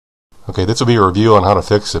Okay, this will be a review on how to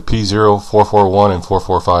fix the P0441 and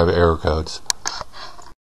 445 error codes.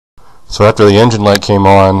 So after the engine light came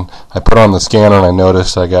on, I put on the scanner and I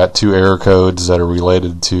noticed I got two error codes that are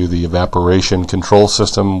related to the evaporation control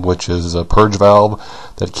system, which is a purge valve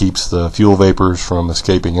that keeps the fuel vapors from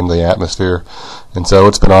escaping into the atmosphere. And so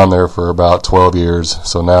it's been on there for about 12 years,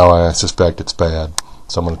 so now I suspect it's bad.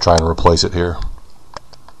 So I'm going to try and replace it here.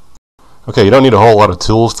 Okay, you don't need a whole lot of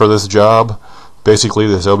tools for this job. Basically,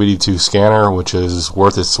 this OBDII scanner, which is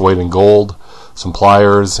worth its weight in gold, some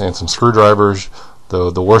pliers, and some screwdrivers.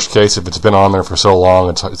 The worst case, if it's been on there for so long,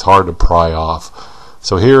 it's hard to pry off.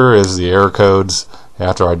 So here is the error codes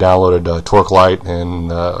after I downloaded Torque Lite,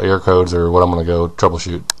 and error codes are what I'm going to go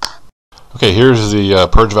troubleshoot. Okay, here's the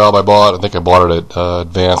purge valve I bought. I think I bought it at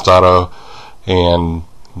Advanced Auto, and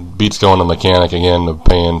beats going to mechanic again of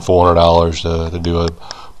paying $400 to do a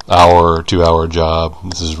hour or 2 hour job.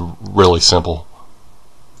 This is really simple.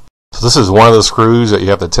 So this is one of the screws that you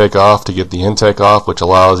have to take off to get the intake off, which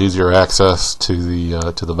allows easier access to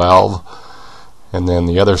the valve. And then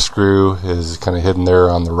the other screw is kind of hidden there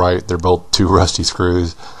on the right. They're both two rusty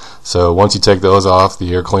screws. So once you take those off,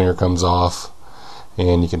 the air cleaner comes off,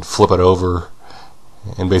 and you can flip it over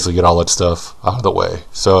and basically get all that stuff out of the way.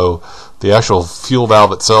 So the actual fuel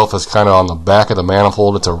valve itself is kind of on the back of the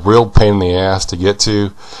manifold. It's a real pain in the ass to get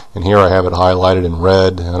to, and here I have it highlighted in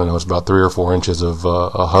red. I don't know, it's about 3 or 4 inches of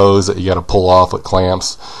a hose that you got to pull off with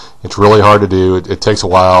clamps. It's really hard to do. It takes a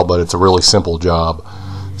while, but it's a really simple job.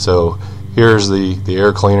 So here's the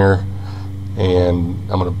air cleaner, and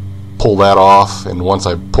I'm going to pull that off, and once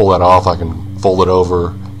I pull that off, I can fold it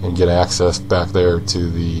over and get access back there to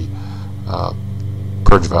the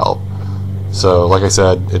purge valve. So like I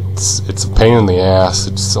said, it's a pain in the ass.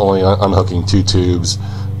 It's only unhooking 2 tubes,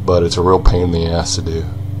 but it's a real pain in the ass to do.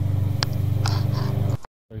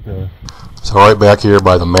 So right back here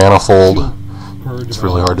by the manifold, it's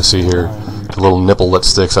really hard to see here, the little nipple that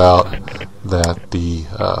sticks out that the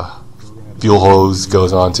fuel hose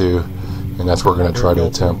goes onto, and that's what we're going to try to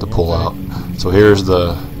attempt to pull out. So here's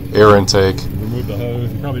the air intake.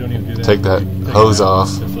 Take that hose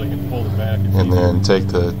off, and then take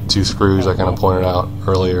the 2 screws I kind of pointed out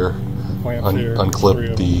earlier,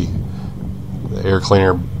 unclip the air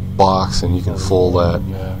cleaner box, and you can fold that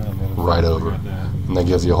right over, and that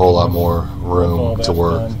gives you a whole lot more room to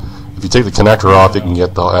work. If you take the connector off, you can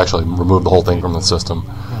actually remove the whole thing from the system,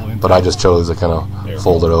 but I just chose to kind of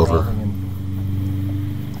fold it over.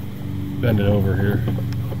 Bend it over here.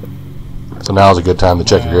 So now is a good time to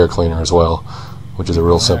check your air cleaner as well, which is a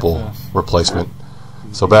real simple replacement.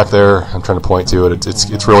 So back there, I'm trying to point to it.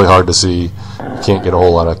 It's really hard to see. You can't get a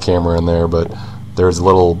whole lot of camera in there, but there's a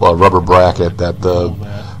little rubber bracket that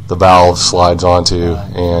the valve slides onto,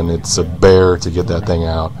 and it's a bear to get that thing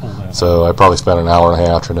out. So I probably spent an hour and a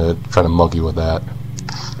half trying to monkey with that.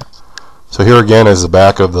 So here again is the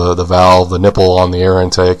back of the valve, the nipple on the air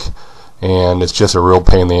intake, and it's just a real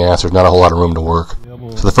pain in the ass. There's not a whole lot of room to work.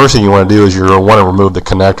 So the first thing you want to do is you want to remove the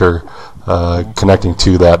connector connecting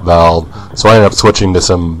to that valve. So I ended up switching to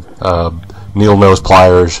some needle nose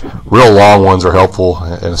pliers. Real long ones are helpful,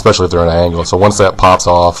 and especially if they're at an angle. So once that pops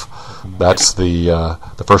off, that's the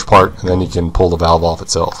first part, and then you can pull the valve off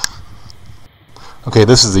itself. Okay,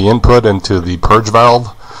 this is the input into the purge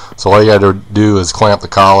valve. So all you got to do is clamp the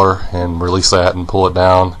collar and release that and pull it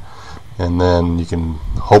down, and then you can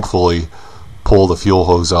hopefully pull the fuel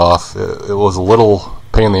hose off. It was a little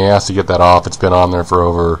pain in the ass to get that off. It's been on there for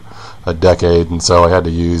over a decade, and so I had to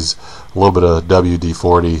use a little bit of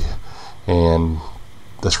WD-40 and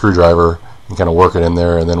the screwdriver and kind of work it in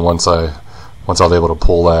there, and then once I was able to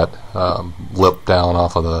pull that lip down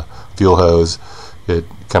off of the fuel hose, it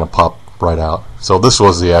kind of popped right out. So this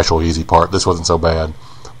was the actual easy part. This wasn't so bad.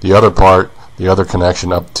 The other part, the other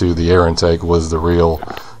connection up to the air intake, was the real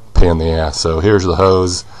pain in the ass. So here's the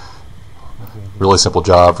hose. Really simple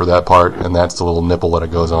job for that part, and that's the little nipple that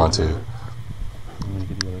it goes onto.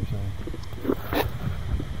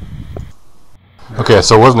 Okay,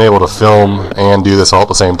 so I wasn't able to film and do this all at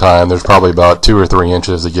the same time. There's probably about 2 or 3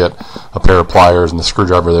 inches to get a pair of pliers and the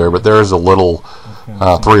screwdriver there, but there's a little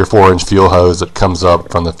 3 or 4 inch fuel hose that comes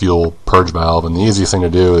up from the fuel purge valve, and the easiest thing to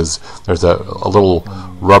do is there's a little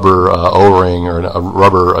rubber O-ring or a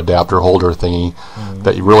rubber adapter holder thingy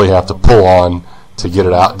that you really have to pull on to get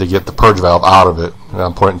it out, to get the purge valve out of it. And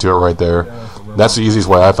I'm pointing to it right there. That's the easiest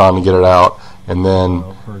way I found to get it out, and then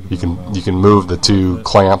you can move the 2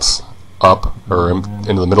 clamps up or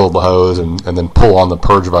into the middle of the hose, and then pull on the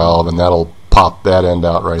purge valve, and that'll pop that end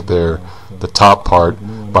out right there. The top part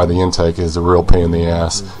by the intake is a real pain in the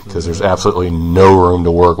ass because there's absolutely no room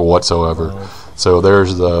to work whatsoever. So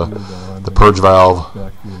there's the purge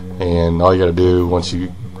valve, and all you got to do once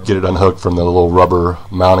you get it unhooked from the little rubber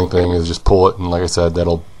mounting thing is just pull it, and like I said,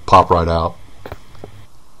 that'll pop right out.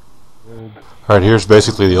 Alright, here's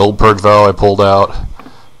basically the old purge valve I pulled out,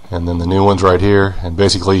 and then the new one's right here, and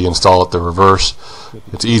basically you install it the reverse.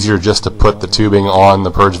 It's easier just to put the tubing on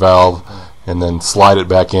the purge valve and then slide it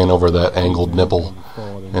back in over that angled nipple,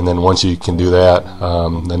 and then once you can do that,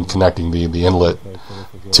 then connecting the inlet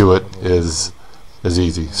to it is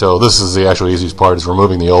easy. So this is the actual easiest part, is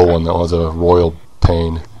removing the old one that was a royal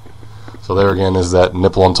pain. So there again is that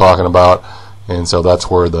nipple I'm talking about, and so that's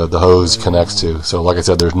where the hose connects to. So like I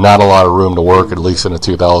said, there's not a lot of room to work, at least in a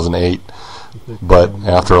 2008, but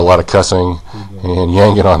after a lot of cussing and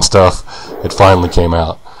yanking on stuff, it finally came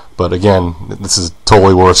out. But again, this is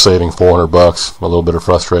totally worth saving $400 for a little bit of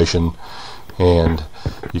frustration, and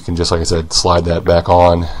you can just, like I said, slide that back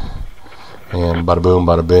on, and bada boom,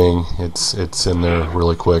 bada bing, it's in there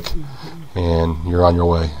really quick, and you're on your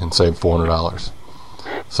way and save $400.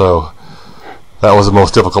 So that was the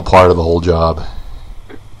most difficult part of the whole job.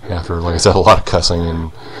 After, like I said, a lot of cussing,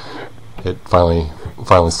 and it finally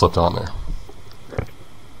slipped on there.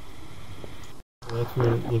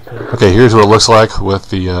 Okay, here's what it looks like with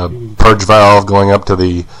the purge valve going up to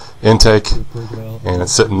the intake, and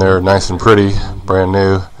it's sitting there nice and pretty, brand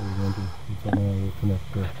new.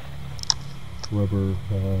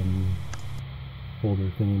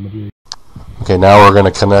 Okay, now we're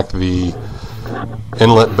going to connect the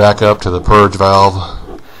inlet back up to the purge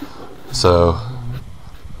valve. So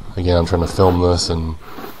again, I'm trying to film this and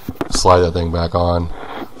slide that thing back on.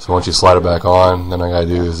 So once you slide it back on, then all I gotta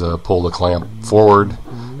do is pull the clamp forward,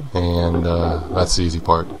 and that's the easy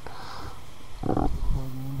part.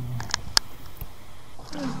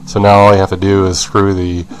 So now all you have to do is screw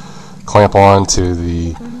the clamp on to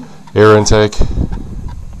the air intake,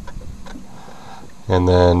 and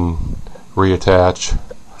then reattach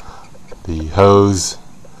the hose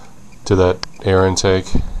to that air intake,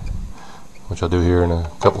 which I'll do here in a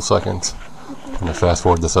couple seconds. I'm going to fast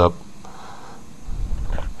forward this up.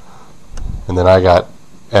 And then I got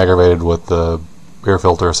aggravated with the air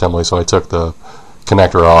filter assembly, so I took the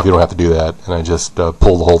connector off. You don't have to do that, and I just pulled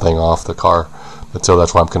the whole thing off the car. But so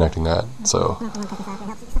that's why I'm connecting that. So,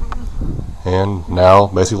 and now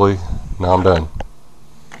basically, now I'm done.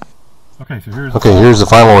 Okay, here's the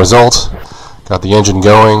final result. Got the engine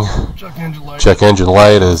going. Check engine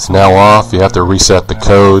light is now off. You have to reset the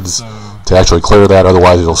codes to actually clear that,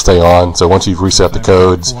 otherwise it'll stay on. So once you've reset the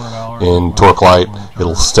codes in torque light,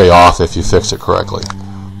 it'll stay off if you fix it correctly.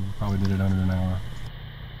 Probably did it under an hour.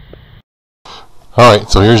 Alright,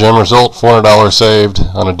 so here's your end result, $400 saved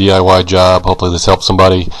on a DIY job. Hopefully this helps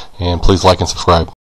somebody, and please like and subscribe.